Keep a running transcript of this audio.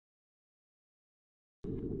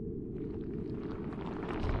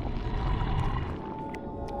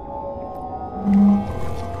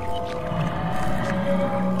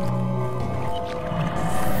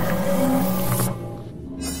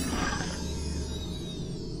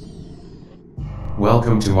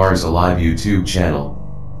Welcome to Mars Alive YouTube channel.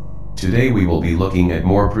 Today we will be looking at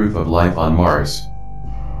more proof of life on Mars.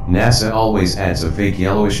 NASA always adds a fake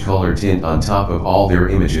yellowish color tint on top of all their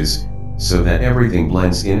images, so that everything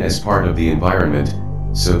blends in as part of the environment,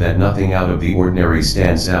 so that nothing out of the ordinary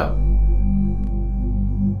stands out.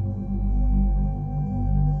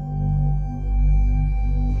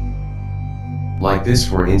 Like this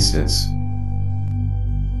for instance.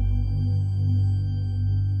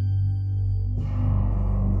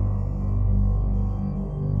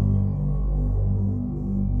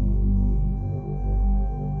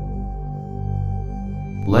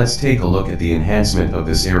 Let's take a look at the enhancement of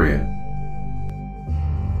this area.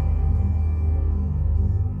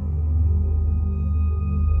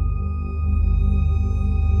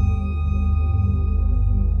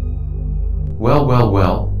 Well,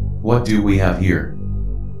 what do we have here?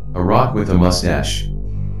 A rock with a mustache.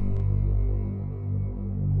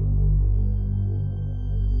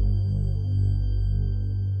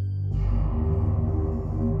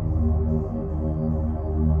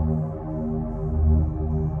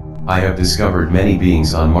 I have discovered many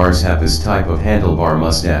beings on Mars have this type of handlebar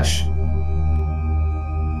mustache.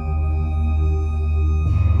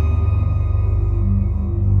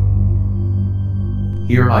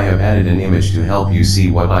 Here I have added an image to help you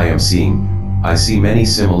see what I am seeing. I see many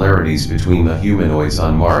similarities between the humanoids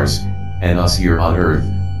on Mars and us here on Earth,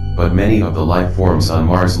 but many of the life forms on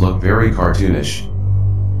Mars look very cartoonish.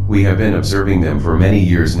 We have been observing them for many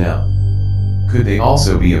years now. Could they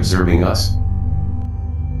also be observing us?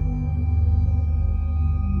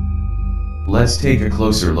 Let's take a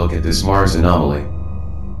closer look at this Mars anomaly.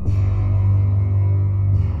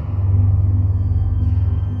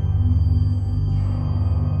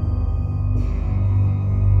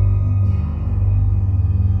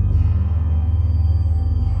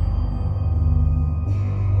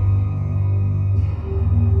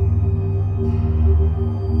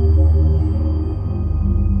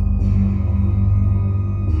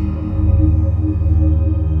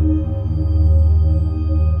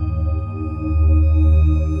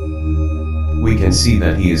 We can see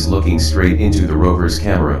that he is looking straight into the rover's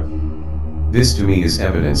camera. This to me is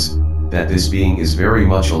evidence that this being is very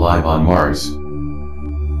much alive on Mars.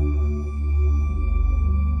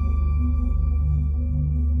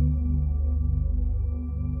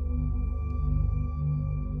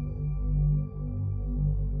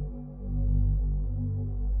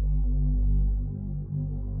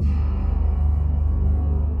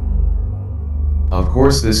 Of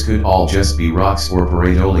course, this could all just be rocks or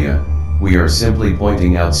pareidolia. We are simply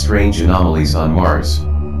pointing out strange anomalies on Mars.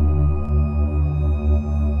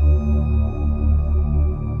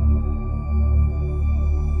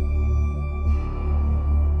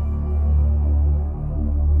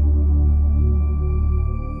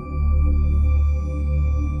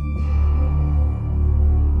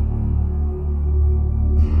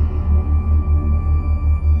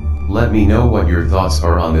 Let me know what your thoughts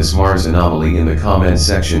are on this Mars anomaly in the comment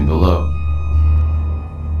section below.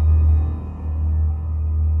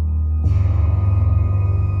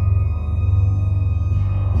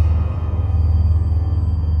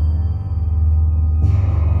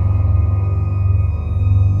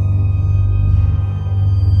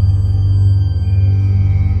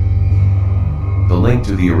 The link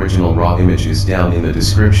to the original raw image is down in the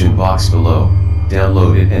description box below.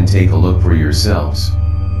 Download it and take a look for yourselves.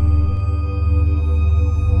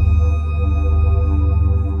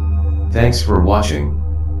 Thanks for watching.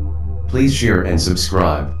 Please share and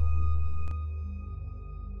subscribe.